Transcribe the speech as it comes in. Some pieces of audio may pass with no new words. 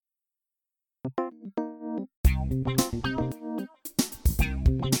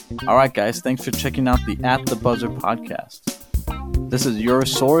All right, guys, thanks for checking out the At the Buzzer podcast. This is your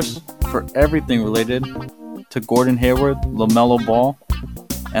source for everything related to Gordon Hayward, LaMelo Ball,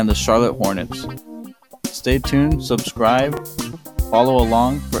 and the Charlotte Hornets. Stay tuned, subscribe, follow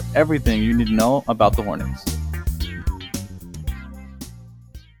along for everything you need to know about the Hornets.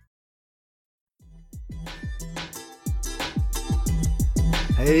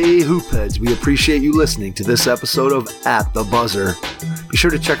 Hey Hoopheads, we appreciate you listening to this episode of At the Buzzer. Be sure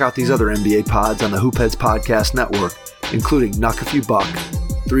to check out these other NBA pods on the Hoopheads Podcast Network, including Knuck If You Buck,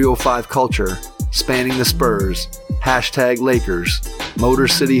 305 Culture, Spanning the Spurs, #Lakers, Motor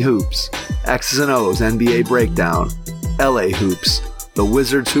City Hoops, X's and O's NBA Breakdown, LA Hoops, The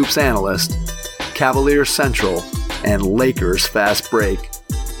Wizards Hoops Analyst, Cavaliers Central, and Lakers Fast Break.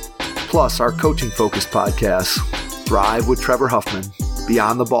 Plus our coaching-focused podcasts, Thrive with Trevor Huffman,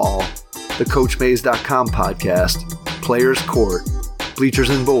 Beyond the Ball, the CoachMaze.com podcast, Players Court, Bleachers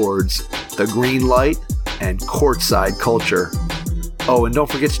and Boards, The Green Light, and Courtside Culture. Oh, and don't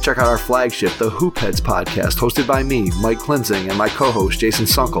forget to check out our flagship, the Hoopheads podcast, hosted by me, Mike Klinzing, and my co-host, Jason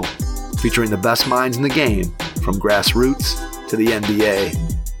Sunkel, featuring the best minds in the game, from grassroots to the NBA.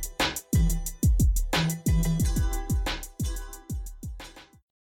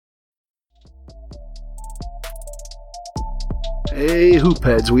 Hey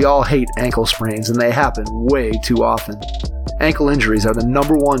Hoopheads, we all hate ankle sprains and they happen way too often. Ankle injuries are the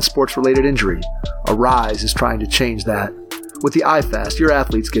number one sports-related injury. Arise is trying to change that. With the iFast, your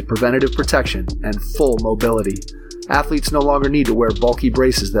athletes get preventative protection and full mobility. Athletes no longer need to wear bulky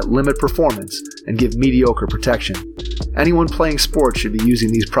braces that limit performance and give mediocre protection. Anyone playing sports should be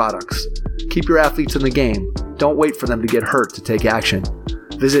using these products. Keep your athletes in the game. Don't wait for them to get hurt to take action.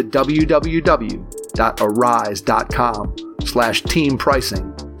 Visit www.arise.com/team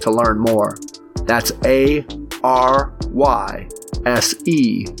pricing to learn more. That's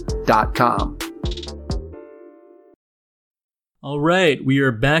ARYSE.com. All right, we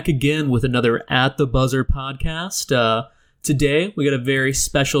are back again with another At the Buzzer podcast. Today, we got a very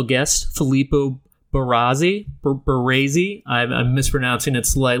special guest, Filippo Baresi. I'm mispronouncing it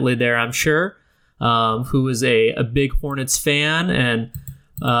slightly there, I'm sure, who is a big Hornets fan and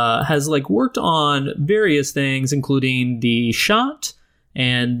has worked on various things, including the shot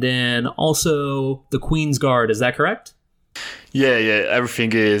and then also the Queen's Guard. Is that correct? Yeah,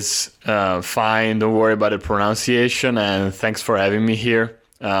 everything is fine. Don't worry about the pronunciation, and thanks for having me here.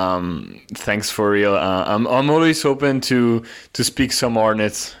 Thanks for real. I'm always open to speak some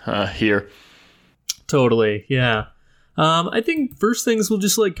Hornets here. Totally, yeah. I think first things we'll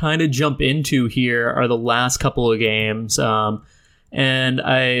just kind of jump into here are the last couple of games. And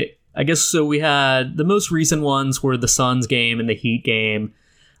I guess so we had the most recent ones were the Suns game and the Heat game.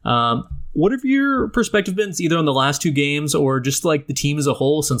 What have your perspective been either on the last two games or just the team as a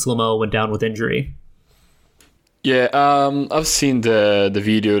whole since LaMelo went down with injury? Yeah, I've seen the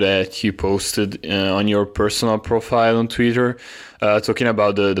video that you posted on your personal profile on Twitter, talking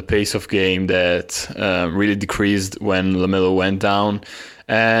about the pace of game that really decreased when LaMelo went down.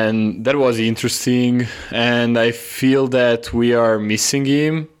 And that was interesting, and I feel that we are missing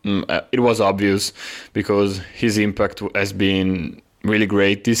him. It was obvious because his impact has been really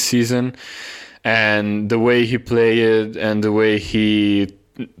great this season, and the way he played and the way he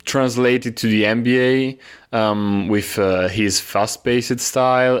translated to the NBA with his fast-paced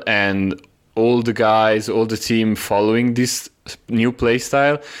style and all the team following this new play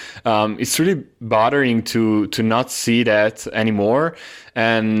style. It's really bothering to not see that anymore,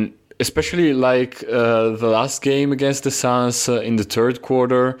 and especially the last game against the Suns in the third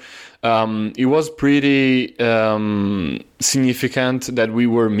quarter. It was pretty significant that we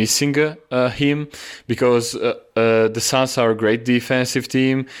were missing him because the Suns are a great defensive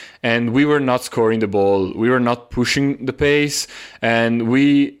team and we were not scoring the ball. We were not pushing the pace, and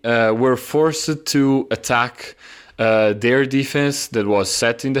we were forced to attack their defense that was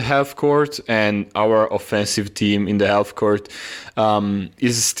set in the half court, and our offensive team in the half court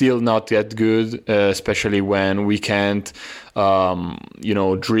is still not that good, especially when we can't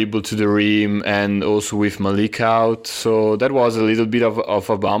dribble to the rim, and also with Malik out. So that was a little bit of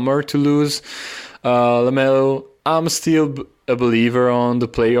a bummer to lose LaMelo. I'm still a believer on the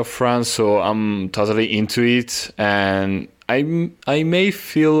playoff run, so I'm totally into it, and I may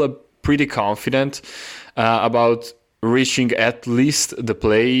feel pretty confident about reaching at least the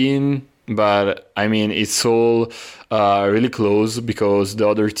play-in, but I mean, it's all really close because the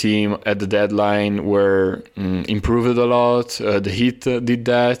other team at the deadline were improved a lot. The Heat did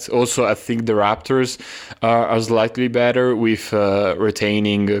that. Also, I think the Raptors are slightly better with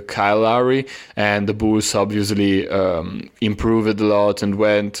retaining Kyle Lowry, and the Bulls obviously improved a lot and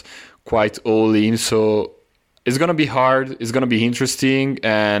went quite all in. So it's going to be hard. It's going to be interesting,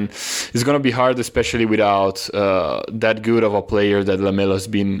 and it's going to be hard, especially without that good of a player that LaMelo has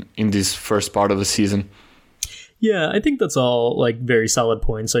been in this first part of the season. Yeah, I think that's all like very solid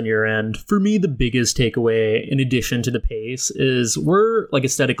points on your end. For me, the biggest takeaway, in addition to the pace, is we're like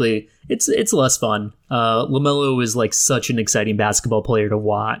aesthetically, it's less fun. LaMelo is like such an exciting basketball player to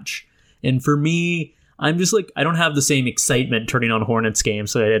watch, and for me, I'm just like I don't have the same excitement turning on Hornets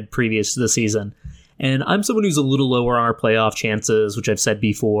games that I had previous to the season. And I'm someone who's a little lower on our playoff chances, which I've said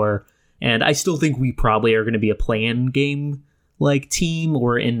before. And I still think we probably are going to be a play-in game like team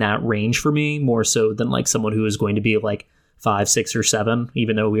or in that range for me, more so than like someone who is going to be like 5, 6, or 7,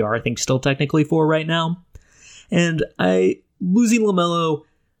 even though we are, I think, still technically 4 right now. And losing LaMelo,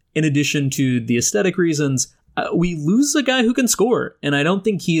 in addition to the aesthetic reasons, we lose a guy who can score. And I don't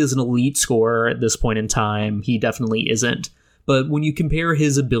think he is an elite scorer at this point in time. He definitely isn't. But when you compare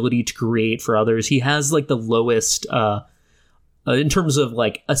his ability to create for others, he has like the lowest, in terms of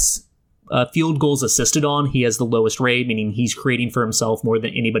like field goals assisted on, he has the lowest rate, meaning he's creating for himself more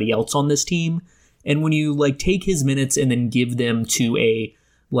than anybody else on this team. And when you like take his minutes and then give them to a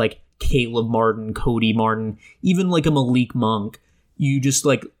like Caleb Martin, Cody Martin, even like a Malik Monk, you just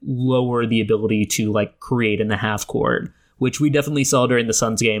like lower the ability to like create in the half court, which we definitely saw during the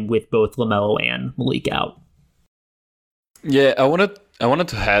Suns game with both LaMelo and Malik out. Yeah, I wanted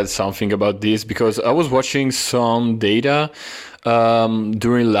to add something about this because I was watching some data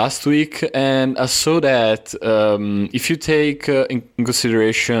during last week, and I saw that if you take in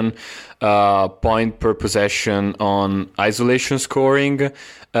consideration point per possession on isolation scoring,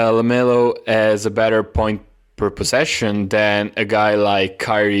 LaMelo has a better point per possession than a guy like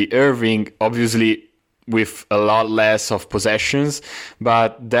Kyrie Irving, obviously with a lot less of possessions,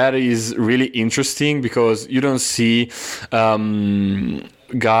 but that is really interesting because you don't see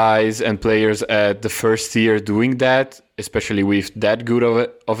guys and players at the first year doing that, especially with that good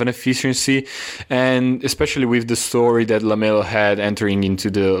of an efficiency, and especially with the story that LaMelo had entering into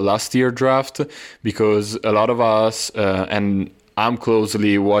the last year draft, because a lot of us and I'm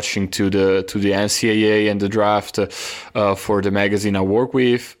closely watching to the NCAA and the draft for the magazine I work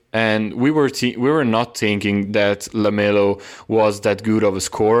with. And we were not thinking that LaMelo was that good of a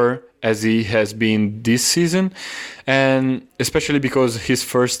scorer as he has been this season, and especially because his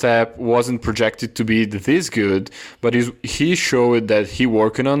first step wasn't projected to be this good, but he showed that he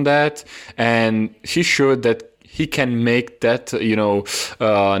working on that, and he showed that he can make that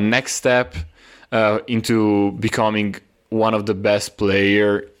next step into becoming one of the best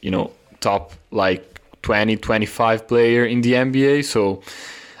player, top like 20-25 player in the NBA. So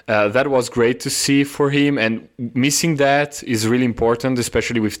that was great to see for him, and missing that is really important,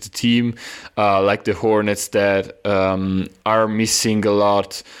 especially with the team like the Hornets that are missing a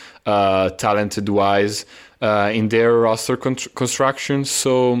lot talented-wise in their roster construction.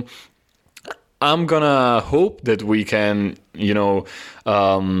 So I'm gonna hope that we can,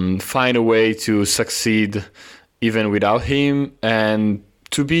 find a way to succeed even without him. And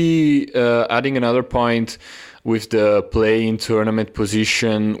to be adding another point, with the play-in tournament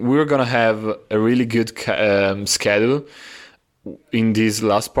position, we're going to have a really good schedule in this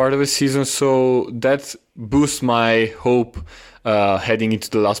last part of the season. So that boosts my hope heading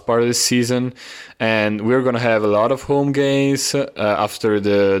into the last part of the season. And we're going to have a lot of home games after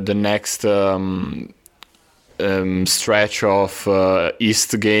the next stretch of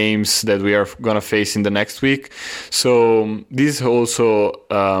East games that we are going to face in the next week. So this also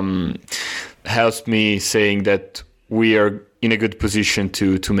helps me saying that we are in a good position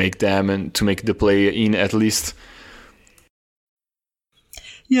to make them and to make the play in at least.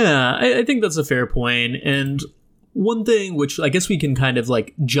 Yeah, I think that's a fair point. And one thing which I guess we can kind of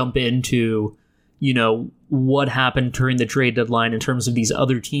like jump into, what happened during the trade deadline in terms of these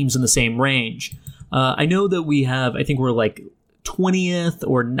other teams in the same range. I know that I think we're like 20th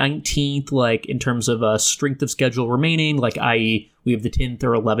or 19th, like in terms of strength of schedule remaining, like i.e. we have the 10th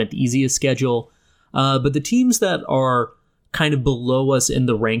or 11th easiest schedule. But the teams that are kind of below us in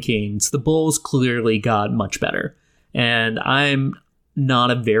the rankings, the Bulls clearly got much better. And I'm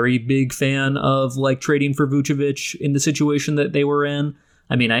not a very big fan of like trading for Vucevic in the situation that they were in.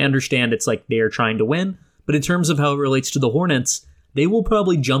 I mean, I understand it's like they're trying to win, but in terms of how it relates to the Hornets, they will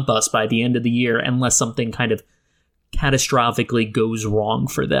probably jump us by the end of the year unless something kind of catastrophically goes wrong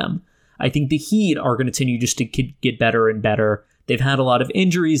for them. I think the Heat are going to continue just to get better and better. They've had a lot of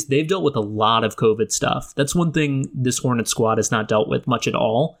injuries. They've dealt with a lot of COVID stuff. That's one thing this Hornets squad has not dealt with much at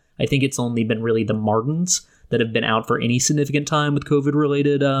all. I think it's only been really the Martins that have been out for any significant time with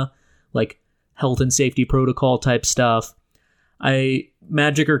COVID-related, like health and safety protocol type stuff.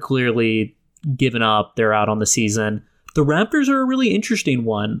 Magic are clearly given up. They're out on the season. The Raptors are a really interesting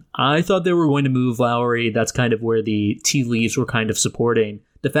one. I thought they were going to move Lowry. That's kind of where the tea leaves were kind of supporting.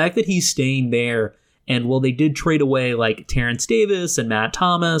 The fact that he's staying there, and while they did trade away like Terrence Davis and Matt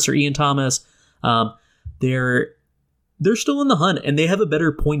Thomas or Ian Thomas, they're still in the hunt, and they have a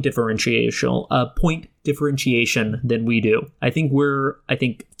better point differentiation than we do. I think we're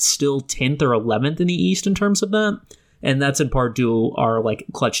still 10th or 11th in the East in terms of that, and that's in part due to our like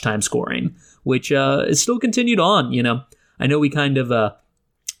clutch time scoring, which is still continued on. I know we kind of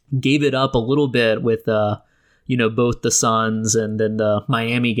gave it up a little bit with both the Suns and then the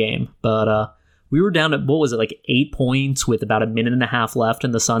Miami game, but we were down at 8 points with about a minute and a half left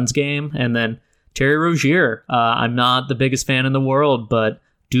in the Suns game, and then Terry Rozier. I'm not the biggest fan in the world, but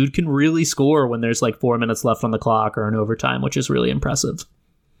dude can really score when there's like 4 minutes left on the clock or in overtime, which is really impressive.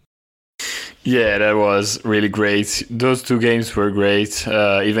 Yeah, that was really great. Those two games were great.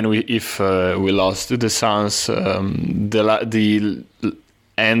 Even if we lost to the Suns, the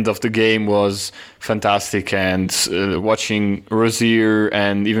end of the game was fantastic, and watching Rozier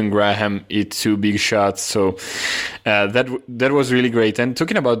and even Graham hit 2 big shots, so that was really great. And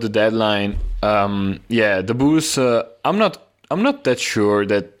talking about the deadline, the Bulls, I'm not that sure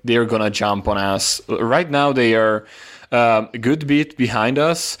that they're gonna jump on us. Right now they are a good bit behind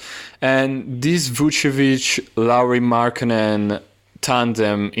us, and this Vucevic, Lowry, Markkanen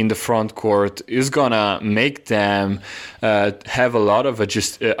tandem in the front court is gonna make them have a lot of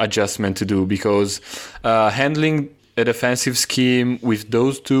adjustment to do, because handling a defensive scheme with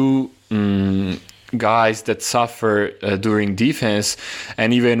those two guys that suffer during defense,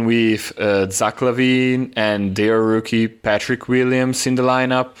 and even with Zach LaVine and their rookie Patrick Williams in the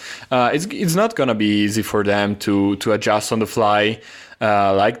lineup, it's not gonna be easy for them to adjust on the fly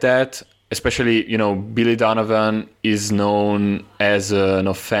like that. Especially, Billy Donovan is known as an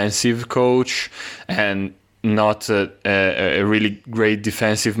offensive coach and not a really great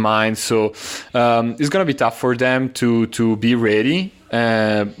defensive mind. So it's going to be tough for them to be ready.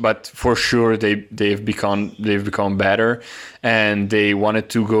 But for sure, they've become better, and they wanted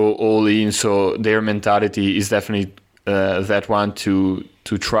to go all in. So their mentality is definitely that one to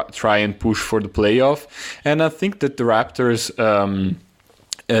try and push for the playoff. And I think that the Raptors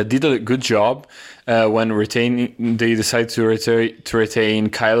did a good job when they decided to retain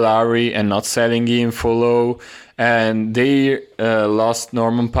Kyle Lowry and not selling him for low. And they lost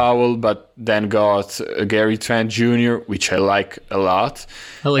Norman Powell, but then got Gary Trent Jr., which I like a lot.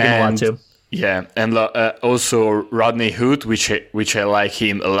 I like him a lot too. Yeah, and also Rodney Hood, which I like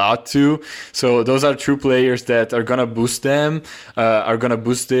him a lot too. So those are true players that are gonna boost them, are gonna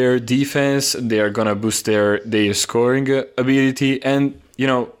boost their defense. They are gonna boost their scoring ability. And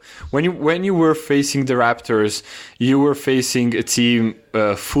when you were facing the Raptors, you were facing a team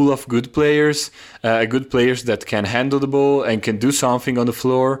full of good players that can handle the ball and can do something on the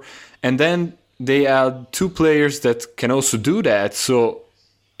floor. And then they add 2 players that can also do that. So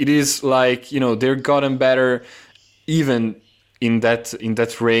it is like, they're gotten better even in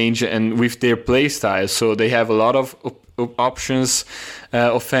that range and with their play style. So they have a lot of options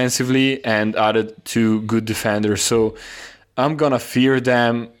offensively and added 2 good defenders. So I'm gonna fear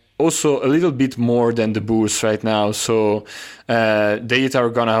them also a little bit more than the Bulls right now. So they are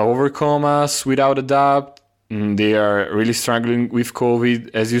gonna overcome us without a doubt. They are really struggling with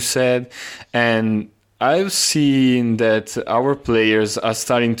COVID, as you said, and I've seen that our players are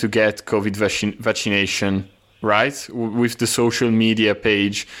starting to get COVID vaccination, right? With the social media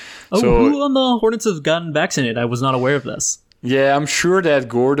page. Oh, so, who on the Hornets have gotten vaccinated? I was not aware of this. Yeah, I'm sure that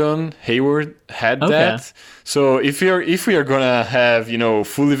Gordon Hayward had that. So if we are gonna have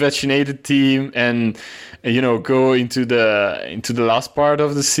fully vaccinated team and go into the last part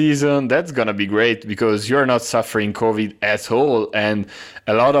of the season, that's gonna be great, because you're not suffering COVID at all, and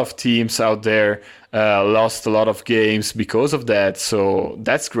a lot of teams out there lost a lot of games because of that. So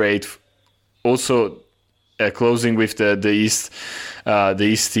that's great. Also, closing with the East. The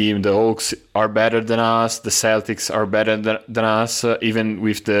East team, the Hawks are better than us. The Celtics are better than us, even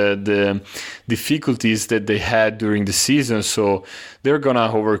with the difficulties that they had during the season. So they're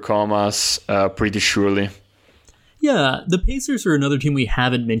gonna overcome us pretty surely. Yeah, the Pacers are another team we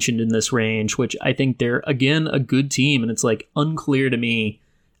haven't mentioned in this range, which I think they're, again, a good team. And it's like unclear to me.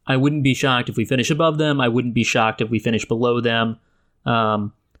 I wouldn't be shocked if we finish above them. I wouldn't be shocked if we finish below them.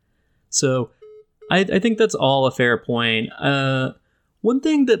 So I think that's all a fair point. One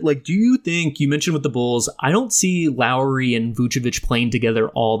thing that, like, do you think, you mentioned with the Bulls, I don't see Lowry and Vucevic playing together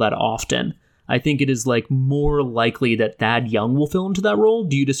all that often. I think it is, like, more likely that Thad Young will fill into that role.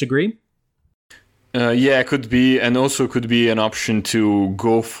 Do you disagree? Yeah, could be, and also could be an option to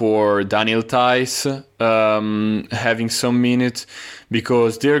go for Daniel Theis having some minutes,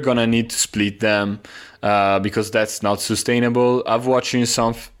 because they're gonna need to split them, because that's not sustainable. I've watching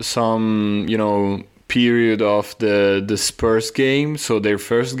some period of the Spurs game, so their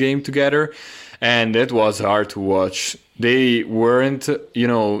first game together, and that was hard to watch. They weren't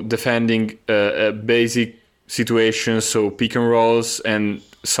defending a basic situation, so pick and rolls and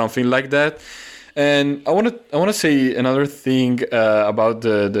something like that. And I want to say another thing about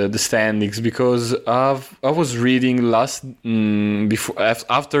the standings, because I was reading after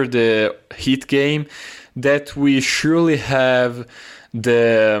the Heat game that we surely have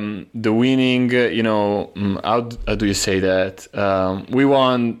the winning, how do you say that? We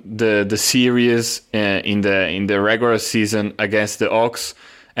won the series in the regular season against the Hawks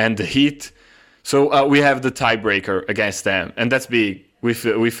and the Heat, so we have the tiebreaker against them, and that's big. With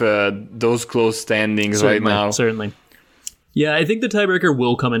those close standings right now. Certainly. Yeah, I think the tiebreaker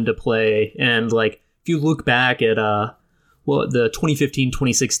will come into play. And, like, if you look back at the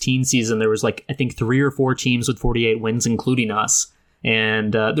 2015-2016 season, there was, like, I think 3 or 4 teams with 48 wins, including us.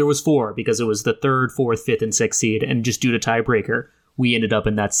 And there was 4 because it was the 3rd, 4th, 5th, and 6th seed. And just due to tiebreaker, we ended up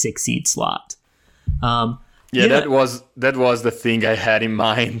in that 6th seed slot. Yeah, that was the thing I had in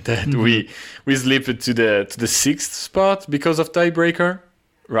mind, that we slipped to the 6th spot because of tiebreaker,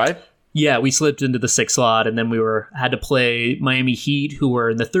 right? Yeah, we slipped into the 6th slot, and then we had to play Miami Heat, who were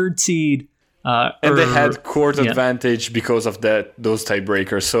in the 3rd seed. And they had court advantage because of those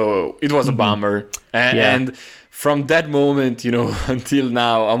tiebreakers, so it was a bummer. And from that moment, until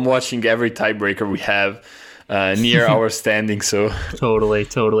now, I'm watching every tiebreaker we have near our standing. So totally.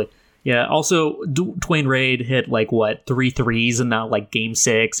 Yeah, also, Dwayne Wade hit, 3 threes in that, Game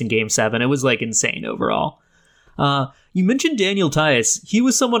 6 and Game 7. It was, insane overall. You mentioned Daniel Theis. He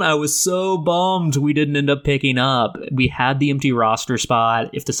was someone I was so bummed we didn't end up picking up. We had the empty roster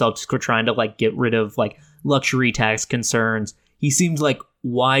spot if the Celtics were trying to, get rid of, luxury tax concerns. He seemed like,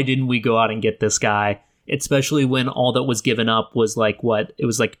 why didn't we go out and get this guy? Especially when all that was given up was, it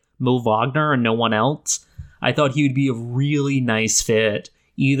was, Mo Wagner and no one else. I thought he would be a really nice fit,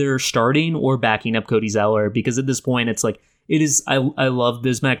 either starting or backing up Cody Zeller, because at this point it's I love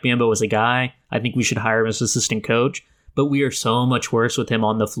Bismack Biyombo as a guy. I think we should hire him as assistant coach, but we are so much worse with him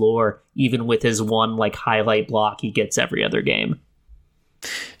on the floor, even with his one highlight block he gets every other game.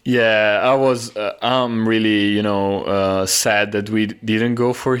 Yeah, I'm really, sad that we didn't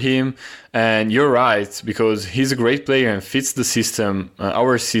go for him. And you're right, because he's a great player and fits the system,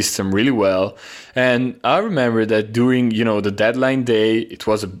 our system really well. And I remember that during, the deadline day, it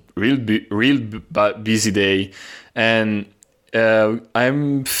was a real busy day. And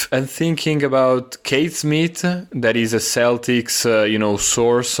I'm thinking about Kate Smith, that is a Celtics,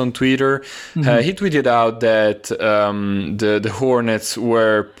 source on Twitter. Mm-hmm. He tweeted out that the Hornets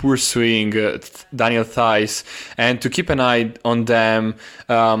were pursuing Daniel Theis, and to keep an eye on them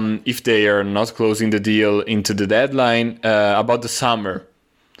if they are not closing the deal into the deadline about the summer.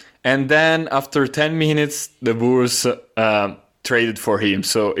 And then after 10 minutes, the Bulls traded for him,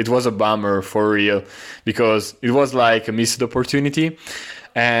 so it was a bummer for real, because it was a missed opportunity,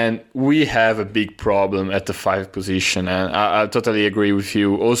 and we have a big problem at the 5 position, and I totally agree with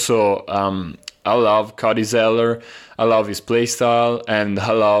you. Also, I love Cody Zeller, I love his play style, and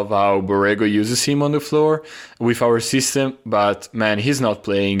I love how Borrego uses him on the floor with our system, but man, he's not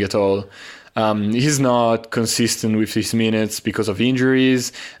playing at all. He's not consistent with his minutes because of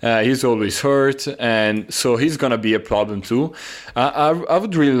injuries. He's always hurt, and so he's gonna be a problem too. I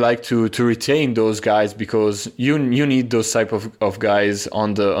would really like to retain those guys, because you need those type of guys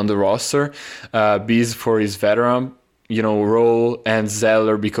on the roster. Bees for his veteran role, and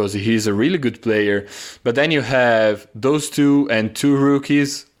Zeller because he's a really good player. But then you have those 2 and 2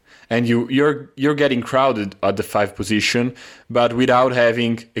 rookies, and you're getting crowded at the 5 position, but without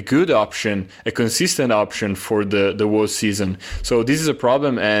having a good option, a consistent option for the whole season. So this is a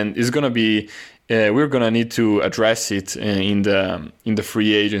problem, and it's gonna be we're gonna need to address it in the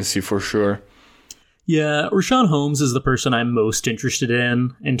free agency for sure. Yeah, Richaun Holmes is the person I'm most interested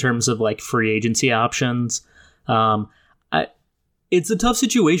in terms of free agency options. It's a tough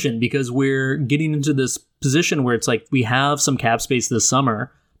situation because we're getting into this position where it's we have some cap space this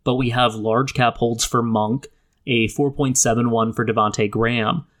summer, but we have large cap holds for Monk, a 4.71 for Devontae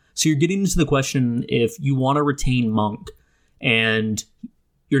Graham. So you're getting into the question if you want to retain Monk and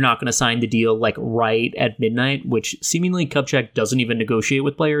you're not going to sign the deal like right at midnight, which seemingly Kupchak doesn't even negotiate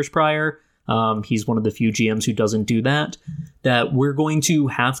with players prior. He's one of the few GMs who doesn't do that. That we're going to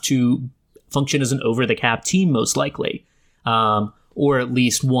have to function as an over the cap team most likely, or at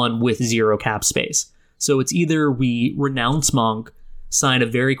least one with zero cap space. So it's either we renounce Monk, sign a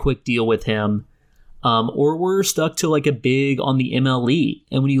very quick deal with him, or we're stuck to like a big on the MLE.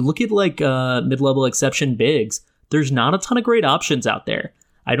 And when you look at like mid-level exception bigs, there's not a ton of great options out there.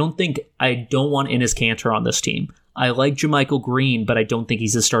 I don't want Enes Kanter on this team. I like Jermichael Green, but I don't think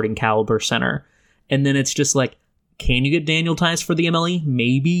he's a starting caliber center. And then it's just like, can you get Daniel Tice for the MLE?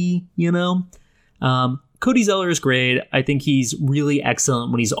 Maybe, Cody Zeller is great. I think he's really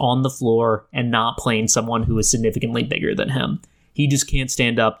excellent when he's on the floor and not playing someone who is significantly bigger than him. He just can't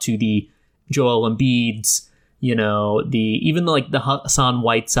stand up to the Joel Embiid's, even like the Hassan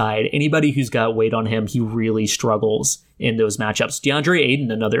Whiteside. Anybody who's got weight on him, he really struggles in those matchups. DeAndre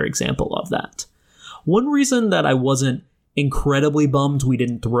Ayton, another example of that. One reason that I wasn't incredibly bummed we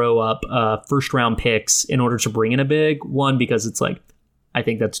didn't throw up first round picks in order to bring in a big one, because it's like, I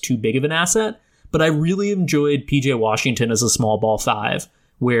think that's too big of an asset. But I really enjoyed PJ Washington as a small ball 5,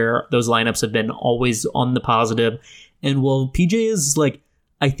 where those lineups have been always on the positive. And while PJ is like,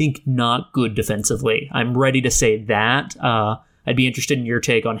 I think not good defensively, I'm ready to say that. I'd be interested in your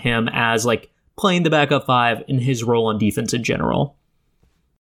take on him as like playing the backup 5 and his role on defense in general.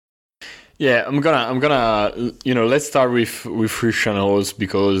 Yeah, I'm gonna, let's start with Christian Holz,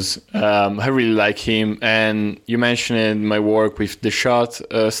 because I really like him, and you mentioned my work with The Shot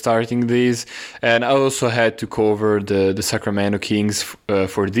starting this, and I also had to cover the Sacramento Kings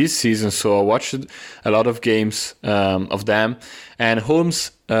for this season, so I watched a lot of games of them, and Holmes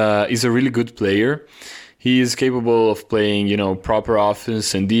is a really good player. He is capable of playing, proper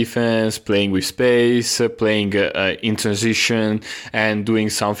offense and defense, playing with space, playing in transition, and doing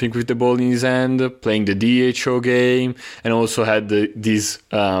something with the ball in his hand, playing the DHO game, and also had this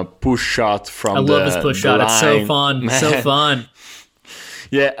push shot from the line. I love his push shot. It's so fun. Man. So fun.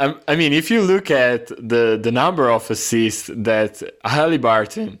 Yeah, I mean, if you look at the number of assists that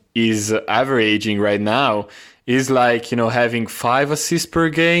Haliburton is averaging right now, is like, having 5 assists per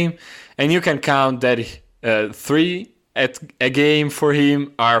game, and you can count that 3 at a game for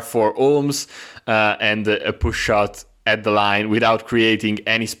him are for Holmes and a push shot at the line without creating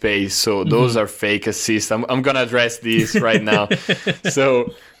any space. So those are fake assists. I'm gonna address this right now.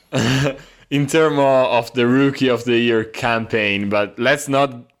 So in terms of the Rookie of the Year campaign, but let's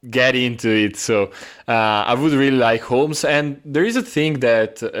not get into it. So I would really like Holmes, and there is a thing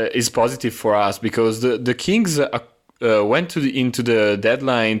that is positive for us, because the Kings went into the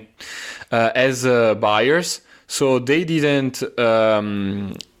deadline as buyers, so they didn't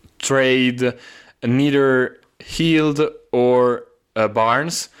trade neither Hield or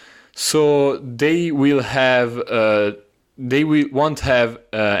Barnes, so they won't have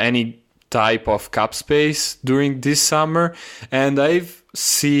any type of cap space during this summer. And I've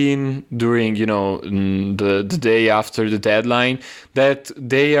seen during the day after the deadline that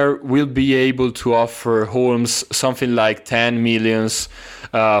they will be able to offer Holmes something like 10 millions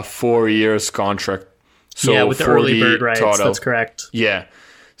 4 years contract. So yeah, with the early bird rights, total. That's correct. Yeah,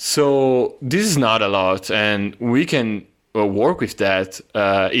 so this is not a lot, and we can work with that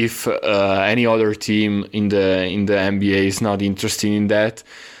if any other team in the NBA is not interested in that.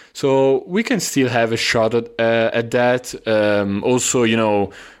 So we can still have a shot at that. Also,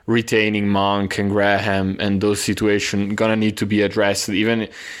 retaining Monk and Graham and those situations gonna need to be addressed. Even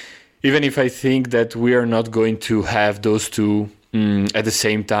if I think that we are not going to have those two at the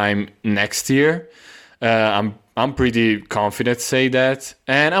same time next year, I'm pretty confident to say that.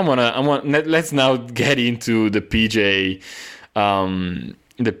 And let's now get into the PJ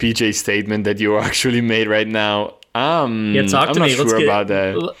statement that you actually made right now. I'm not sure about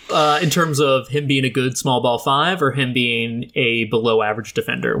that. In terms of him being a good small ball 5 or him being a below average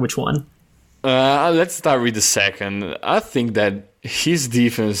defender, which one? Let's start with the second. I think that his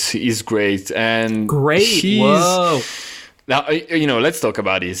defense is great, and Whoa. Now, let's talk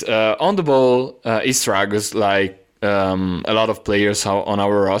about this. On the ball, he struggles like a lot of players on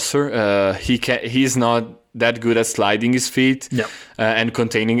our roster. He's not that good at sliding his feet and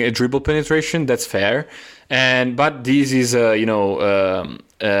containing a dribble penetration. That's fair. But this is a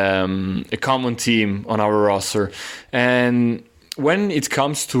common theme on our roster. And when it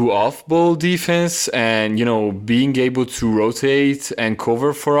comes to off-ball defense and being able to rotate and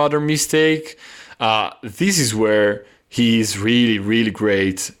cover for other mistake, this is where he is really, really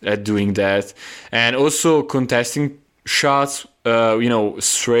great at doing that. And also contesting shots, going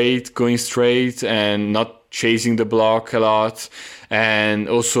straight and not chasing the block a lot, and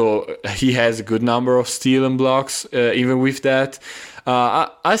also he has a good number of steal and blocks. Even with that,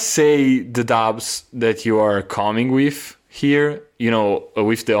 I say the dubs that you are coming with here,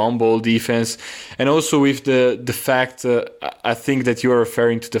 with the on-ball defense, and also with the fact, I think that you are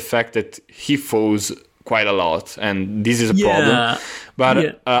referring to the fact that he falls quite a lot, and this is a problem.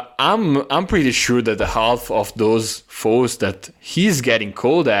 But I'm pretty sure that the half of those falls that he's getting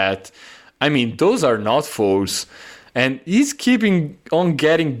called at, I mean, those are not falls. And he's keeping on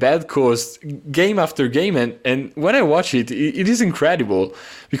getting bad calls game after game. And when I watch it is incredible,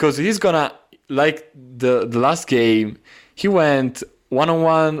 because he's gonna, like the last game, he went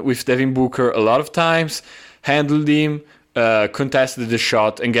one-on-one with Devin Booker a lot of times, handled him, contested the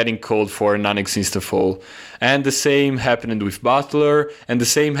shot, and getting called for a non-existent foul. And the same happened with Butler, and the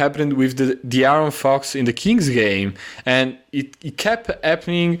same happened with the De'Aaron Fox in the Kings game. And it kept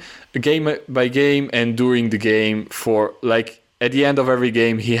happening game by game, and during the game, for like at the end of every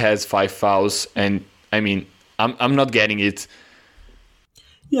game, he has 5 fouls. And I mean, I'm not getting it.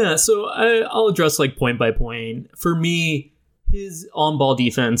 Yeah, so I'll address like point by point. For me, his on-ball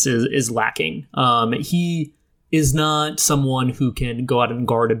defense is lacking. He is not someone who can go out and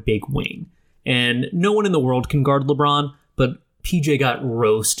guard a big wing. And no one in the world can guard LeBron, but PJ got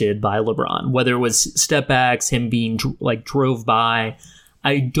roasted by LeBron. Whether it was step backs, him being drove by,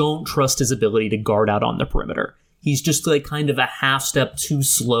 I don't trust his ability to guard out on the perimeter. He's just like kind of a half step too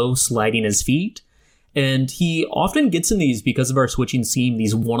slow sliding his feet. And he often gets in these, because of our switching scheme,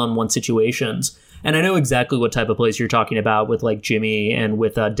 these one-on-one situations. And I know exactly what type of plays you're talking about with like Jimmy and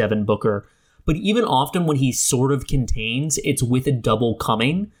with Devin Booker. But even often when he sort of contains, it's with a double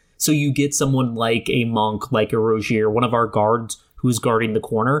coming. So you get someone like a Monk, like a Rozier, one of our guards who's guarding the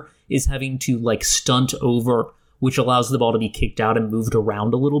corner, is having to like stunt over, which allows the ball to be kicked out and moved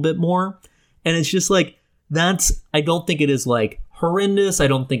around a little bit more. And it's just like, I don't think it is like horrendous. I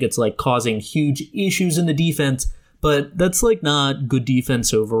don't think it's like causing huge issues in the defense, but that's like not good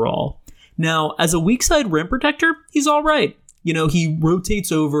defense overall. Now, as a weak side rim protector, he's all right. He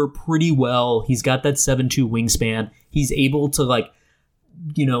rotates over pretty well. He's got that 7'2" wingspan. He's able to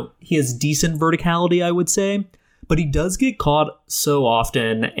he has decent verticality, I would say, but he does get caught so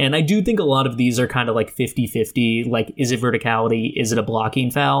often. And I do think a lot of these are kind of like 50-50. Like, is it verticality? Is it a blocking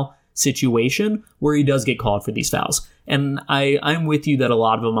foul situation, where he does get called for these fouls? And I'm with you that a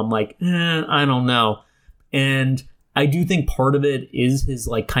lot of them, I'm like, I don't know. And I do think part of it is his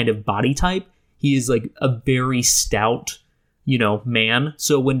like kind of body type. He is like a very stout, man.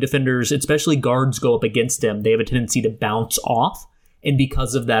 So when defenders, especially guards, go up against him, they have a tendency to bounce off. And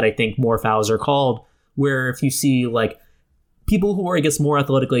because of that, I think more fouls are called. Where if you see like people who are, I guess, more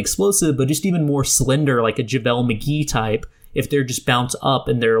athletically explosive, but just even more slender, like a JaVale McGee type, if they're just bounce up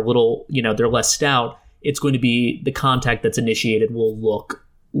and they're a little, they're less stout, it's going to be the contact that's initiated will look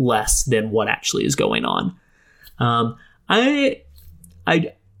less than what actually is going on. I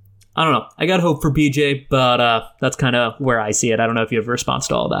don't know. I got hope for PJ, but that's kind of where I see it. I don't know if you have a response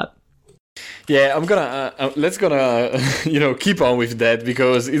to all that. Yeah, let's keep on with that,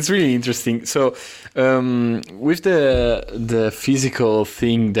 because it's really interesting. So, with the physical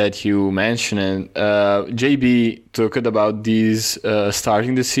thing that you mentioned, JB talked about this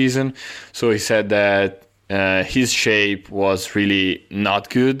starting the season. So he said that his shape was really not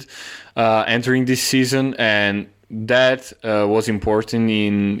good entering this season, and that was important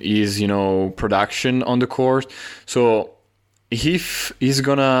in his production on the court. So if he's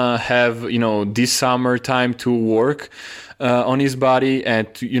gonna have this summer time to work on his body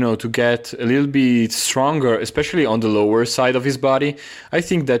and to get a little bit stronger, especially on the lower side of his body, I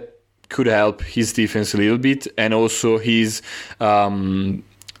think that could help his defense a little bit, and also his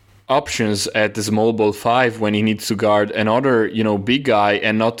options at the small ball 5 when he needs to guard another big guy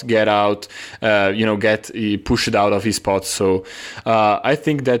and not get out get pushed out of his spot. So I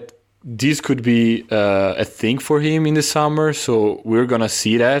think that this could be a thing for him in the summer, so we're gonna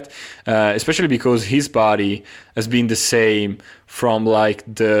see that, especially because his body has been the same from like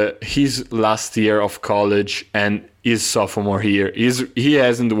his last year of college and his sophomore year. He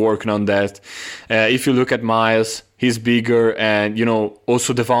hasn't worked on that. If you look at Miles, he's bigger, and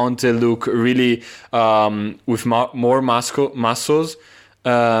also Devontae look really with more muscles.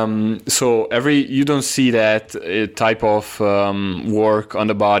 So you don't see that type of work on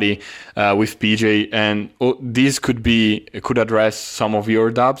the body with PJ, and this could address some of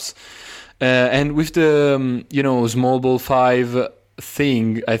your dubs. And with the small ball 5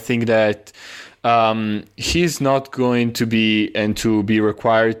 thing, I think that he's not going to be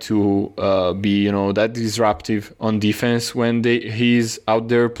required to be that disruptive on defense when he's out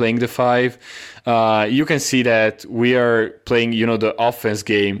there playing the 5. You can see that we are playing the offense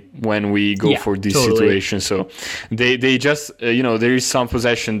game when we go for this situation. So they just there is some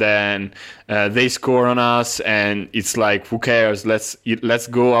possession, then they score on us, and it's like, who cares? Let's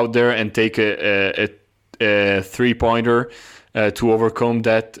go out there and take a 3-pointer to overcome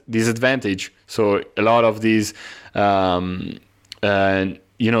that disadvantage. So a lot of these, the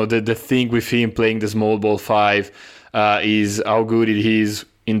thing with him playing the small ball 5 is how good it is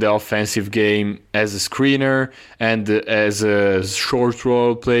in the offensive game as a screener and as a short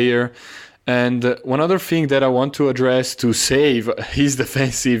roll player. And one other thing that I want to address to save his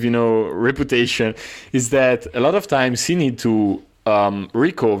defensive, reputation is that a lot of times he need to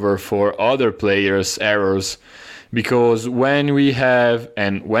recover for other players' errors. Because when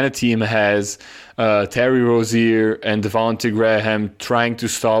a team has Terry Rozier and Devontae Graham trying to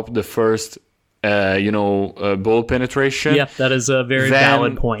stop the first, ball penetration. Yeah, that is a very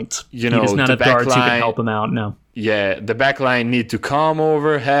valid point. He does not have guards who can help him out, no. Yeah, the backline need to come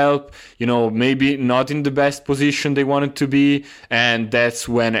over, help, maybe not in the best position they wanted to be, and that's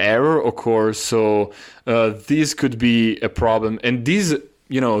when error occurs. So this could be a problem. And this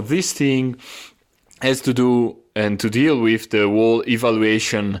thing has to do and to deal with the whole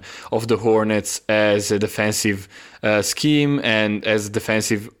evaluation of the Hornets as a defensive scheme and as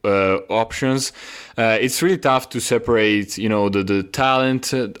defensive options. It's really tough to separate, the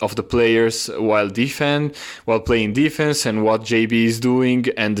talent of the players while playing defense, and what JB is doing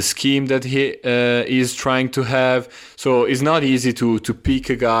and the scheme that he is trying to have. So it's not easy to pick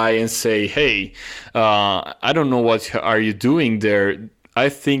a guy and say, hey, I don't know what are you doing there. I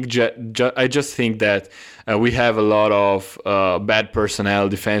just think that we have a lot of bad personnel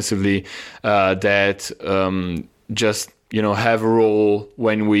defensively that just have a role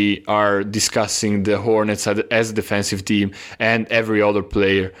when we are discussing the Hornets as a defensive team, and every other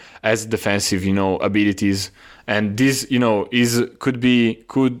player as defensive abilities. And this could be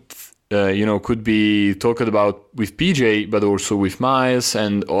talked about with PJ, but also with Miles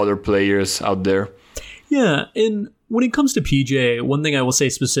and other players out there. Yeah, and when it comes to PJ, one thing I will say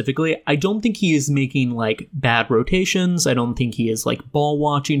specifically, I don't think he is making bad rotations. I don't think he is ball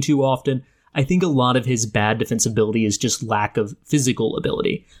watching too often. I think a lot of his bad defensibility is just lack of physical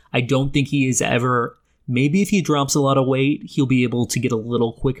ability. I don't think he is ever, maybe if he drops a lot of weight, he'll be able to get a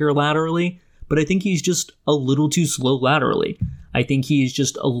little quicker laterally, but I think he's just a little too slow laterally. I think he's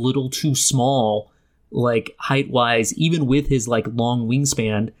just a little too small, height-wise, even with his long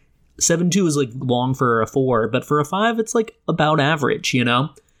wingspan. 7'2" is long for a 4, but for a 5, it's about average,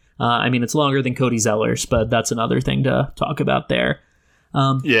 it's longer than Cody Zeller's, but that's another thing to talk about there.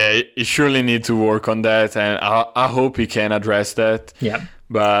 Yeah, you surely need to work on that, and I hope he can address that. Yeah.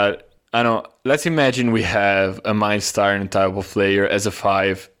 But I don't know, let's imagine we have a Miles Turner type of player as a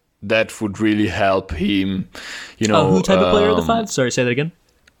 5. That would really help him, who type of player at the 5? Sorry, say that again.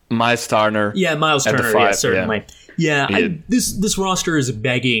 Miles Turner. Yeah, Miles Turner, 5, yeah, certainly. Yeah, this roster is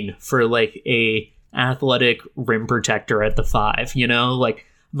begging for a athletic rim protector at the 5.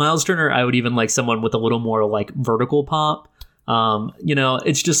 Miles Turner, I would even like someone with a little more vertical pop.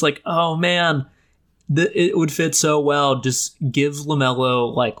 It's just oh man, it would fit so well. Just give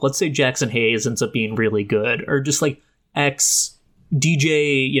LaMelo let's say Jackson Hayes ends up being really good, or just X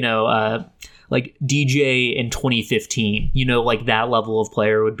DJ, DJ in 2015, that level of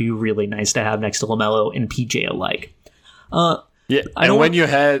player would be really nice to have next to LaMelo and PJ alike. When you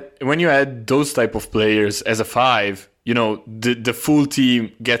had those type of players as a 5, the full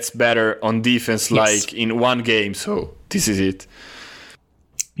team gets better on defense, yes, in one game. So this is it.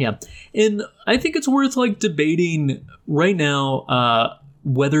 Yeah, and I think it's worth debating right now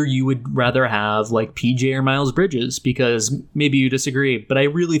whether you would rather have PJ or Miles Bridges, because maybe you disagree, but I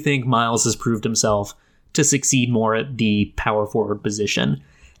really think Miles has proved himself to succeed more at the power forward position,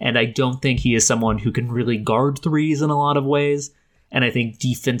 and I don't think he is someone who can really guard threes in a lot of ways, and I think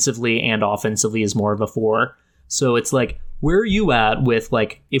defensively and offensively is more of a 4. So it's where are you at with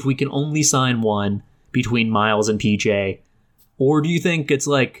if we can only sign one between Miles and PJ, or do you think it's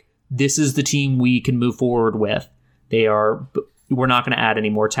this is the team we can move forward with? We're not going to add any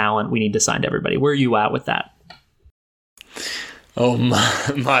more talent. We need to sign everybody. Where are you at with that? Oh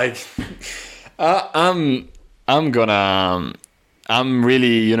my! I'm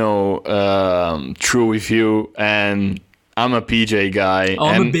really true with you, and I'm a PJ guy. Oh,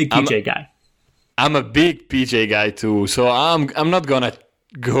 I'm a big PJ guy. I'm a big PJ guy too. So I'm not gonna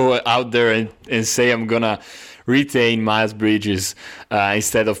go out there and say I'm gonna retain Miles Bridges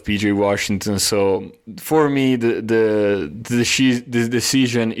instead of PJ Washington. So for me, the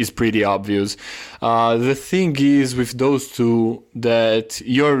decision is pretty obvious. The thing is with those two that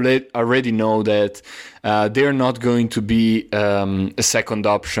you already know that they're not going to be a second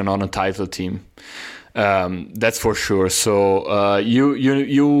option on a title team. That's for sure. So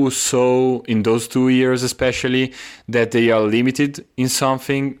you saw in those 2 years especially that they are limited in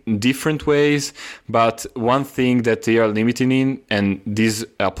something different ways, but one thing that they are limited in, and this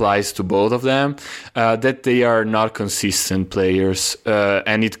applies to both of them, that they are not consistent players,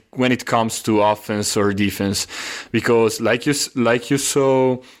 and when it comes to offense or defense, because like you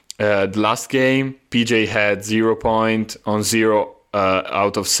saw the last game, PJ had 0 point on 0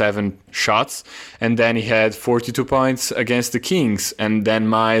 out of 7 shots, and then he had 42 points against the Kings, and then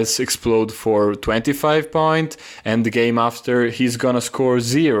Miles exploded for 25 points, and the game after he's gonna score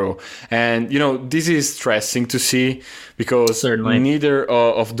 0. And this is stressing to see, because Certainly. neither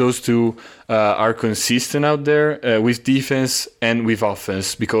of those two are consistent out there with defense and with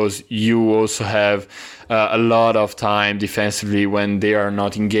offense, because you also have a lot of time defensively when they are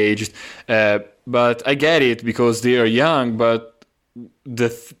not engaged. But I get it, because they are young, but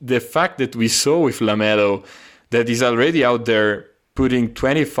the fact that we saw with LaMelo that he's already out there putting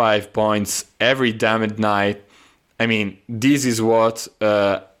 25 points every damn night, I mean, this is what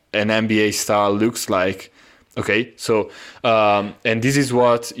an NBA star looks like. Okay, so and this is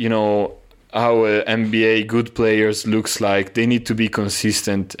what how NBA good players looks like. They need to be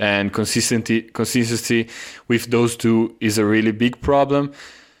consistent, and consistency with those two is a really big problem.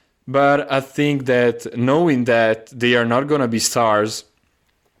 But I think that knowing that they are not going to be stars,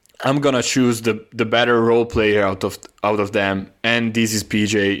 I'm going to choose the better role player out of them. And this is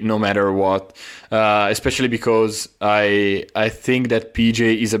PJ, no matter what. Especially because I think that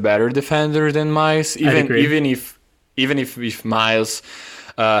PJ is a better defender than Miles. Even if Miles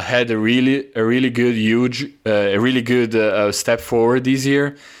had a really good step forward this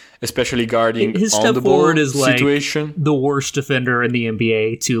year, especially guarding his on step the forward ball is situation. like the worst defender in the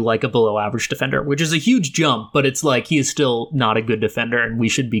NBA to like a below average defender, which is a huge jump, but it's like he is still not a good defender, and we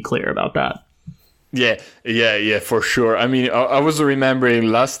should be clear about that. Yeah, for sure. I mean, I was remembering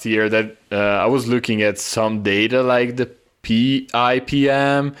last year that I was looking at some data like the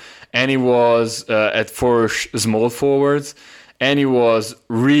PIPM, and he was at 4 small forwards, and he was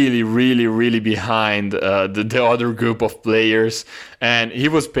really behind the other group of players, and he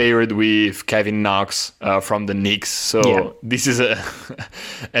was paired with Kevin Knox from the Knicks. So This is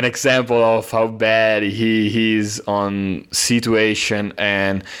an example of how bad he is on situation,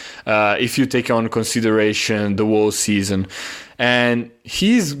 and if you take on consideration the whole season. And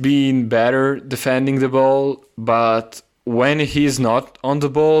he's been better defending the ball, but when he's not on the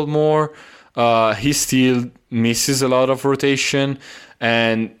ball more, he still misses a lot of rotation,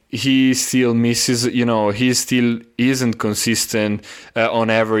 and he still misses, he still isn't consistent on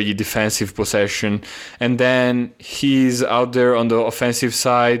every defensive possession. And then he's out there on the offensive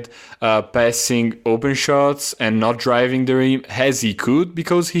side passing open shots and not driving the rim as he could,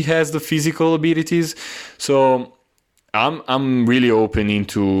 because he has the physical abilities. So I'm really open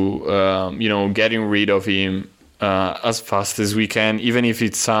into getting rid of him as fast as we can, even if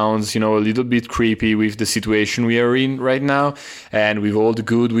it sounds, a little bit creepy with the situation we are in right now, and with all the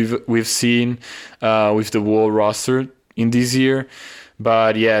good we've seen with the whole roster in this year.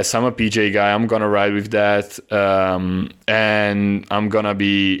 But yes, I'm a PJ guy. I'm gonna ride with that, and I'm gonna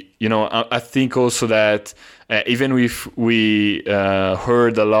be, I think also that even if we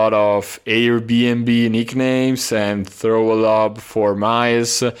heard a lot of Airbnb nicknames and throw a lob for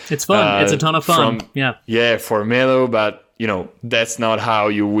Miles, it's fun. It's a ton of fun. For Melo, but that's not how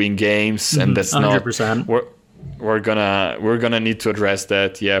you win games, and that's 100%. not. We're gonna need to address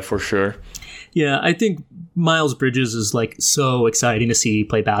that. Yeah, for sure. Yeah, I think Miles Bridges is like so exciting to see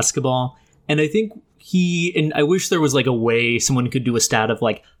play basketball, and I think and I wish there was like a way someone could do a stat of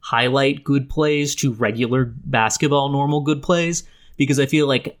like highlight good plays to regular basketball normal good plays, because I feel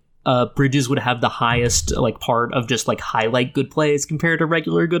like Bridges would have the highest like part of just like highlight good plays compared to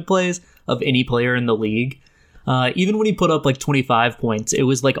regular good plays of any player in the league. Even when he put up like 25 points, it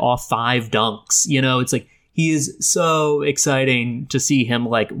was like off 5 dunks. It's like he is so exciting to see him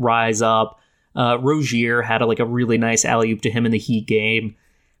like rise up. Rozier had a really nice alley-oop to him in the Heat game.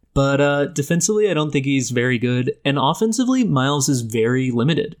 But defensively, I don't think he's very good. And offensively, Miles is very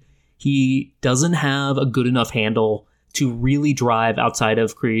limited. He doesn't have a good enough handle to really drive outside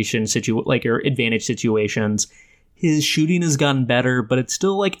of creation or advantage situations. His shooting has gotten better, but it's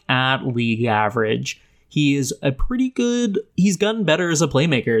still like at league average. he is he's gotten better as a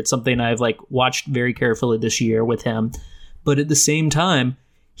playmaker. It's something I've like watched very carefully this year with him. But at the same time,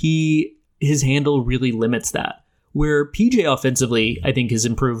 his handle really limits that. Where PJ offensively, I think, has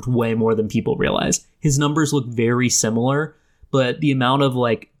improved way more than people realize. His numbers look very similar, but the amount of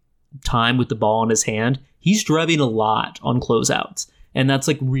like time with the ball in his hand, he's driving a lot on closeouts. And that's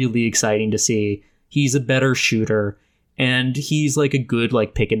like really exciting to see. He's a better shooter, and he's like a good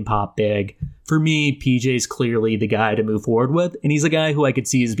like pick and pop big. For me, PJ's clearly the guy to move forward with, and he's a guy who I could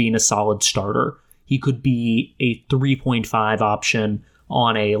see as being a solid starter. He could be a 3.5 option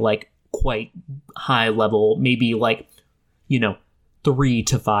on a like quite high level, maybe like, 3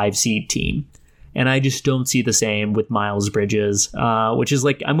 to 5 seed team. And I just don't see the same with Miles Bridges, which is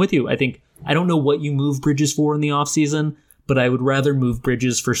like, I'm with you. I don't know what you move Bridges for in the offseason, but I would rather move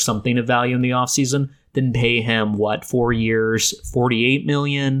Bridges for something of value in the offseason than pay him, 4 years, $48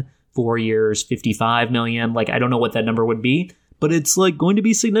 million, 4 years, $55 million. Like, I don't know what that number would be, but it's like going to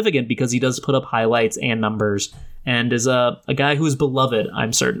be significant because he does put up highlights and numbers and is a guy who is beloved,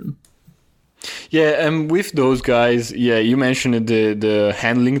 I'm certain. Yeah, and with those guys, yeah, you mentioned the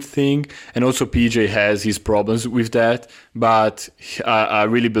handling thing, and also PJ has his problems with that, but I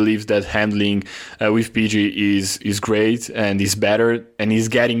really believe that handling with PJ is great and is better, and he's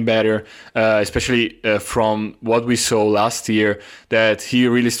getting better, especially from what we saw last year, that he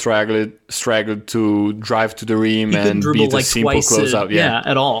really struggled to drive to the rim and beat a simple closeout. Yeah,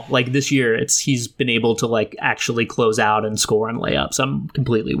 at all. Like this year, he's been able to like actually close out and score on layups. I'm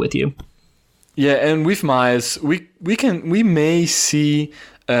completely with you. Yeah, and with Miles, we may see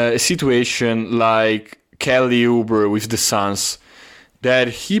a situation like Kelly Oubre with the Suns, that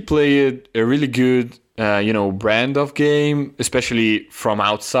he played a really good, brand of game, especially from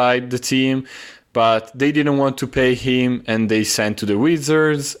outside the team, but they didn't want to pay him, and they sent to the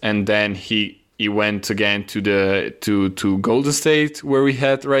Wizards, and then he went again to Golden State, where we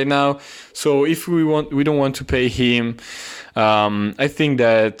had right now. So if we don't want to pay him, I think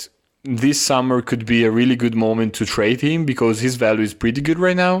that this summer could be a really good moment to trade him, because his value is pretty good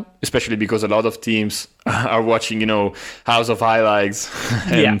right now, especially because a lot of teams are watching, House of Highlights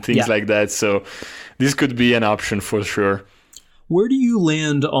and things like that. So this could be an option for sure. Where do you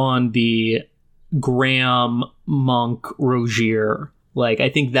land on the Graham, Monk, Rozier? Like, I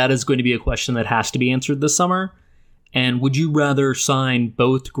think that is going to be a question that has to be answered this summer. And would you rather sign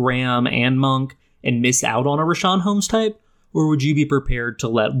both Graham and Monk and miss out on a Richaun Holmes type? Or would you be prepared to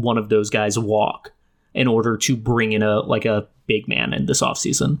let one of those guys walk in order to bring in a big man in this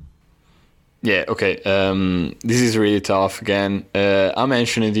offseason? Yeah, okay. This is really tough again. I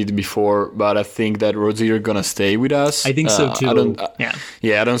mentioned it before, but I think that Rozier gonna stay with us. I think so too.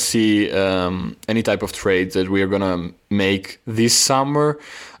 I don't see any type of trades that we are gonna make this summer.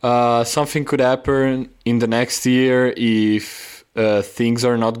 Something could happen in the next year if things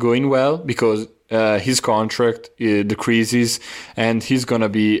are not going well, because his contract decreases, and he's gonna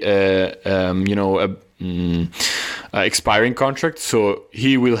be expiring contract, so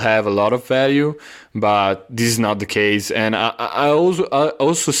he will have a lot of value. But this is not the case, and I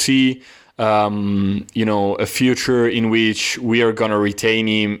also see a future in which we are gonna retain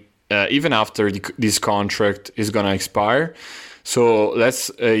him even after this contract is gonna expire. So let's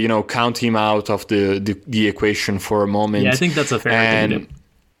count him out of the equation for a moment. Yeah, I think that's a fair thing to do.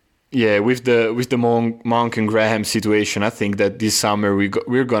 Yeah, with the Monk and Graham situation, I think that this summer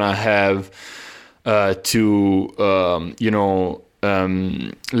we're gonna have to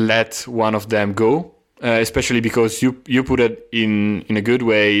let one of them go, especially because you put it in a good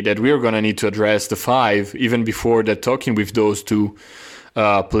way that we're gonna need to address the 5 even before that, talking with those two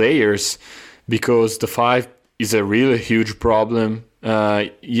players, because the 5 is a really huge problem.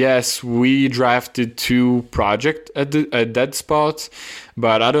 Yes, we drafted 2 projects at that spot,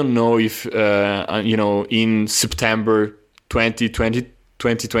 but I don't know if in September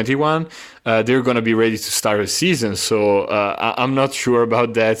 2021 they're gonna be ready to start a season. So I'm not sure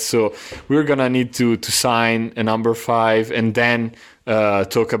about that. So we're gonna need to sign a number 5 and then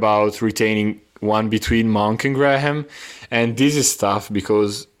talk about retaining one between Monk and Graham. And this is tough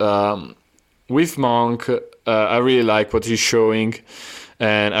because with Monk, I really like what he's showing,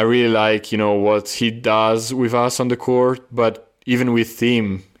 and I really like what he does with us on the court. But even with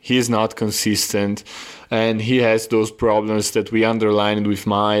him, he is not consistent, and he has those problems that we underlined with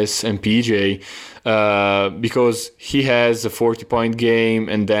Miles and PJ, because he has a 40-point game,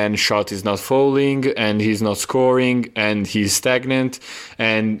 and then shot is not falling, and he's not scoring, and he's stagnant,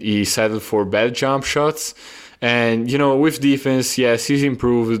 and he settled for bad jump shots. And with defense, yes, he's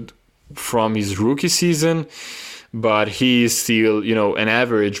improved from his rookie season, but he is still an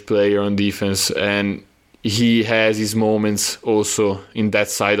average player on defense. And he has his moments also in that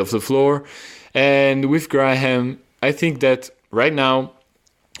side of the floor. And with Graham, I think that right now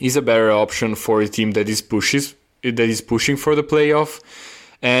he's a better option for a team that is pushing for the playoff.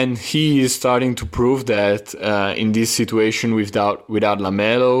 And he is starting to prove that in this situation without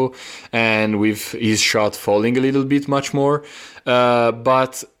LaMelo and with his shot falling a little bit much more.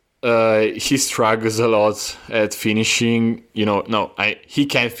 But he struggles a lot at finishing. He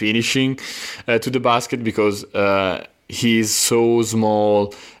can't finishing to the basket because he's so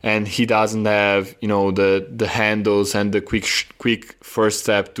small and he doesn't have the handles and the quick first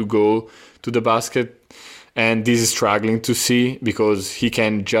step to go to the basket. And this is struggling to see because he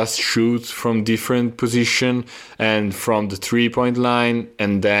can just shoot from different position and from the 3-point line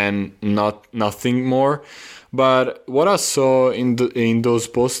and then nothing more. But what I saw in those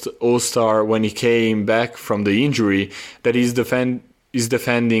post All-Star when he came back from the injury, that he's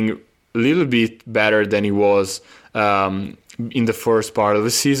defending a little bit better than he was in the first part of the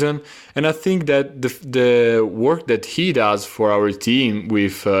season. And I think that the work that he does for our team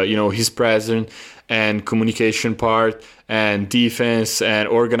with his presence and communication part and defense and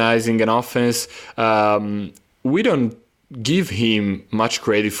organizing an offense, we don't give him much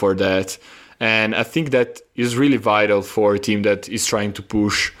credit for that. And I think that is really vital for a team that is trying to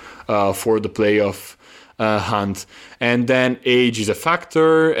push for the playoff hunt. And then age is a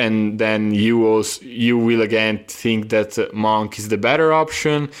factor, and then you will again think that Monk is the better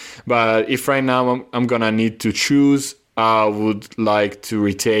option. But if right now I'm gonna need to choose, I would like to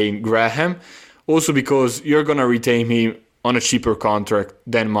retain Graham. Also because you're going to retain him on a cheaper contract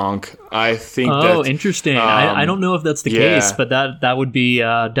than Monk. I think interesting. I don't know if that's the case, but that would be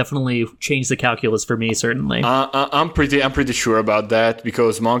definitely change the calculus for me, certainly. I'm pretty sure about that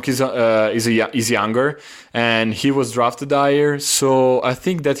because Monk is younger and he was drafted higher. So I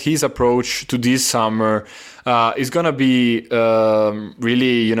think that his approach to this summer is going to be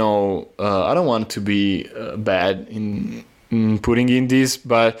really, I don't want to be bad in putting in this,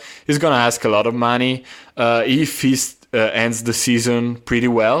 but he's gonna ask a lot of money if he ends the season pretty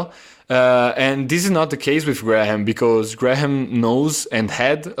well. And this is not the case with Graham because Graham knows and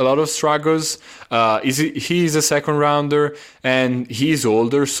had a lot of struggles. He is a second rounder and he's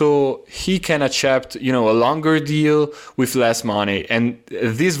older, so he can accept a longer deal with less money. And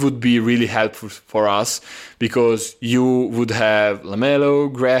this would be really helpful for us because you would have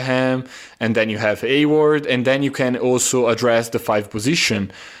LaMelo, Graham, and then you have Hayward, and then you can also address the 5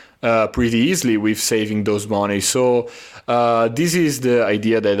 position pretty easily with saving those money. So this is the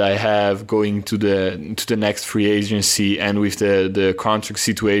idea that I have going to the next free agency and with the contract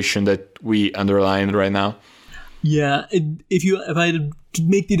situation that we underlined right now. Yeah, if I had to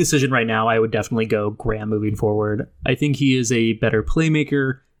make the decision right now, I would definitely go Graham moving forward. I think he is a better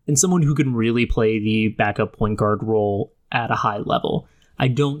playmaker and someone who can really play the backup point guard role at a high level. I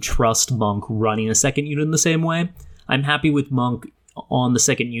don't trust Monk running a second unit in the same way. I'm happy with Monk on the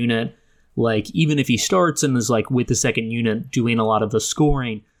second unit, even if he starts and is with the second unit doing a lot of the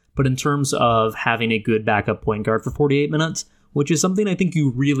scoring, but in terms of having a good backup point guard for 48 minutes, which is something I think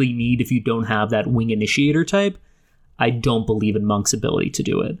you really need if you don't have that wing initiator type, I don't believe in Monk's ability to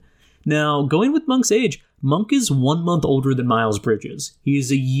do it. Now, going with Monk's age, Monk is 1 month older than Miles Bridges. He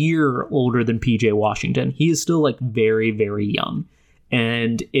is a year older than PJ Washington. He is still very, very young.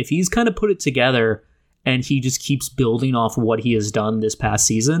 And if he's kind of put it together and he just keeps building off what he has done this past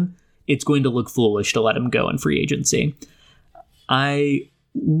season, it's going to look foolish to let him go in free agency. I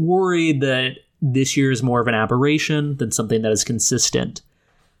worry that this year is more of an aberration than something that is consistent.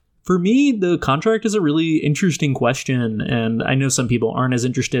 For me, the contract is a really interesting question, and I know some people aren't as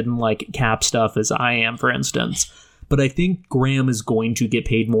interested in cap stuff as I am, for instance, but I think Graham is going to get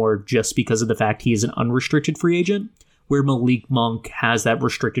paid more just because of the fact he is an unrestricted free agent, where Malik Monk has that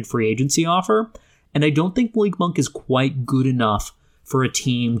restricted free agency offer. And I don't think Malik Monk is quite good enough for a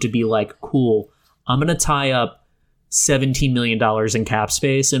team to be cool, I'm going to tie up $17 million in cap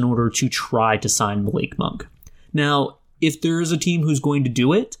space in order to try to sign Malik Monk. Now, if there is a team who's going to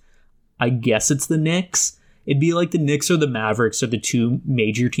do it, I guess it's the Knicks. It'd be the Knicks or the Mavericks are the two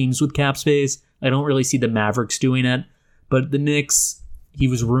major teams with cap space. I don't really see the Mavericks doing it, but the Knicks, he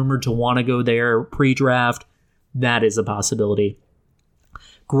was rumored to want to go there pre-draft. That is a possibility.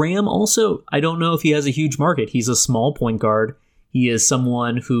 Graham also, I don't know if he has a huge market. He's a small point guard. He is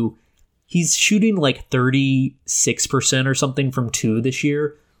someone who, he's shooting 36% or something from 2 this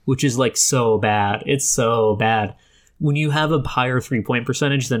year, which is so bad. It's so bad. When you have a higher 3-point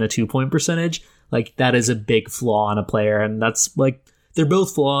percentage than a 2-point percentage, that is a big flaw on a player. And that's they're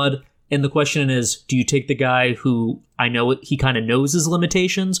both flawed. And the question is, do you take the guy who I know he kind of knows his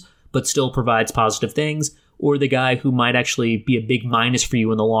limitations, but still provides positive things, or the guy who might actually be a big minus for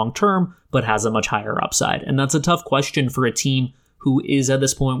you in the long term, but has a much higher upside? And that's a tough question for a team who is at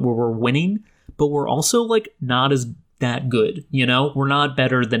this point where we're winning, but we're also like not as that good. We're not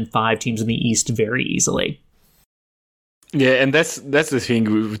better than 5 teams in the East very easily. Yeah, and that's the thing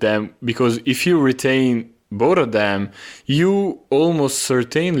with them, because if you retain both of them, you almost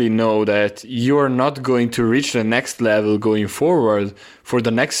certainly know that you are not going to reach the next level going forward for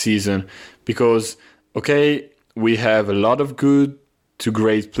the next season, because, okay, we have a lot of good to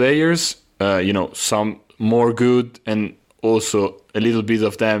great players, some more good and also a little bit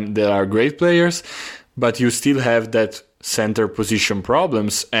of them that are great players, but you still have that center position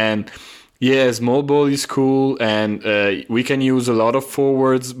problems. And yeah, small ball is cool, and we can use a lot of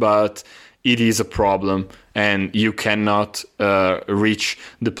forwards, but it is a problem, and you cannot reach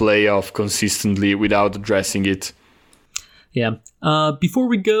the playoff consistently without addressing it. Yeah. Before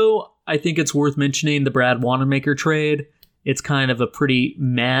we go, I think it's worth mentioning the Brad Wanamaker trade. It's kind of a pretty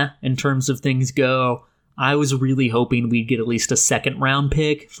meh in terms of things go. I was really hoping we'd get at least a second-round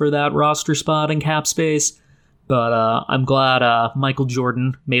pick for that roster spot in cap space. But I'm glad Michael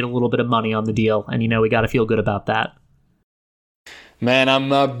Jordan made a little bit of money on the deal, and we got to feel good about that. Man,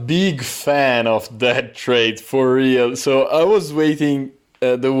 I'm a big fan of that trade, for real. So I was waiting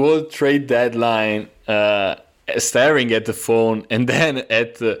the whole trade deadline, staring at the phone, and then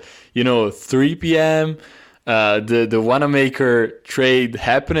at 3 p.m. The Wanamaker trade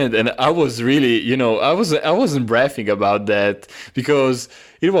happened, and I was really, I wasn't bragging about that, because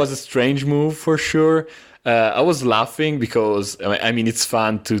it was a strange move for sure. I was laughing because, it's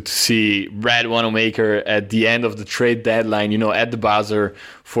fun to see Brad Wanamaker at the end of the trade deadline, at the buzzer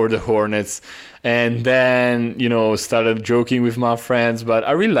for the Hornets. And then, started joking with my friends. But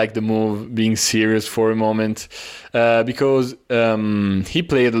I really like the move, being serious for a moment, because he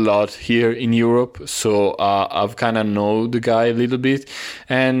played a lot here in Europe. So I've kind of know the guy a little bit.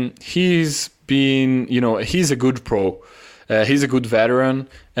 And he's been, he's a good pro. He's a good veteran.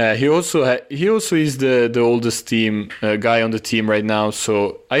 He also is the oldest team guy on the team right now,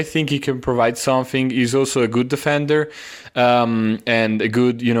 so I think he can provide something. He's also a good defender, and a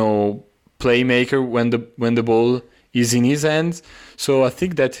good playmaker when the ball is in his hands. So I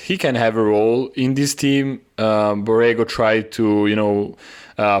think that he can have a role in this team. Borrego tried to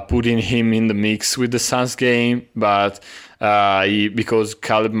putting him in the mix with the Suns game, but because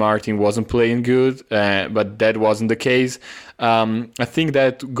Caleb Martin wasn't playing good, but that wasn't the case. I think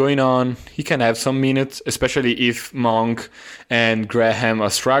that going on, he can have some minutes, especially if Monk and Graham are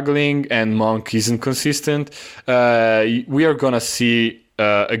struggling and Monk isn't consistent. We are going to see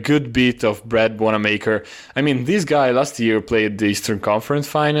a good bit of Brad Wanamaker. This guy last year played the Eastern Conference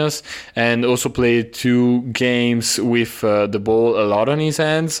Finals and also played 2 games with the ball a lot on his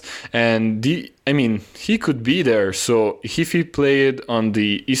hands. And he could be there. So if he played on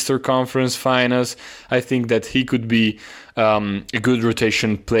the Eastern Conference Finals, I think that he could be a good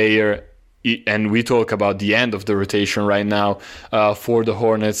rotation player. And we talk about the end of the rotation right now for the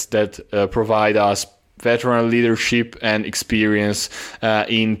Hornets that provide us veteran leadership and experience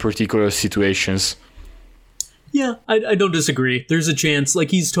in particular situations. Yeah, I don't disagree. There's a chance,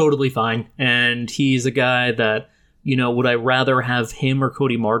 he's totally fine. And he's a guy that, would I rather have him or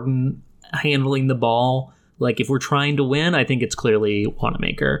Cody Martin handling the ball? If we're trying to win, I think it's clearly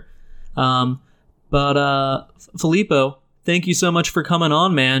Wanamaker. But Filippo, thank you so much for coming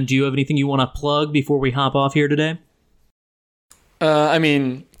on, man. Do you have anything you want to plug before we hop off here today?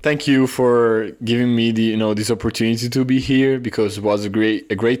 Thank you for giving me this opportunity to be here, because it was a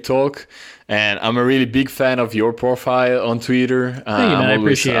great talk, and I'm a really big fan of your profile on Twitter. I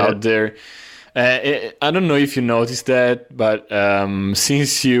appreciate out it. There. I don't know if you noticed that, but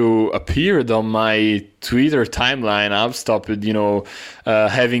since you appeared on my Twitter timeline, I've stopped,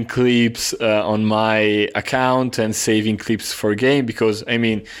 having clips on my account and saving clips for game, because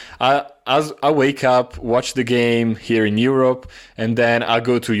as I wake up, watch the game here in Europe, and then I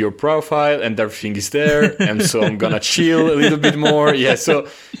go to your profile and everything is there, and so I'm gonna chill a little bit more. Yeah, so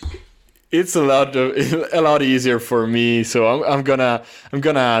it's a lot easier for me. So I'm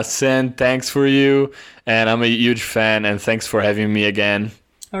gonna send thanks for you, and I'm a huge fan, and thanks for having me again.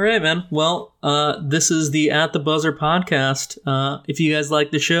 All right, man. Well, this is the At the Buzzer podcast. If you guys like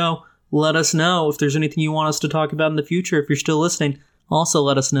the show, let us know. If there's anything you want us to talk about in the future, if you're still listening, also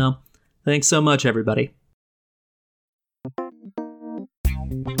let us know. Thanks so much, everybody.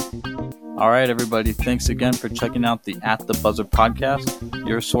 All right, everybody. Thanks again for checking out the At the Buzzer podcast,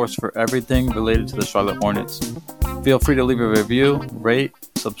 your source for everything related to the Charlotte Hornets. Feel free to leave a review, rate,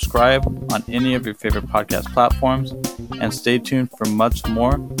 subscribe on any of your favorite podcast platforms, and stay tuned for much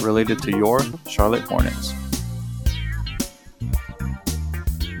more related to your Charlotte Hornets.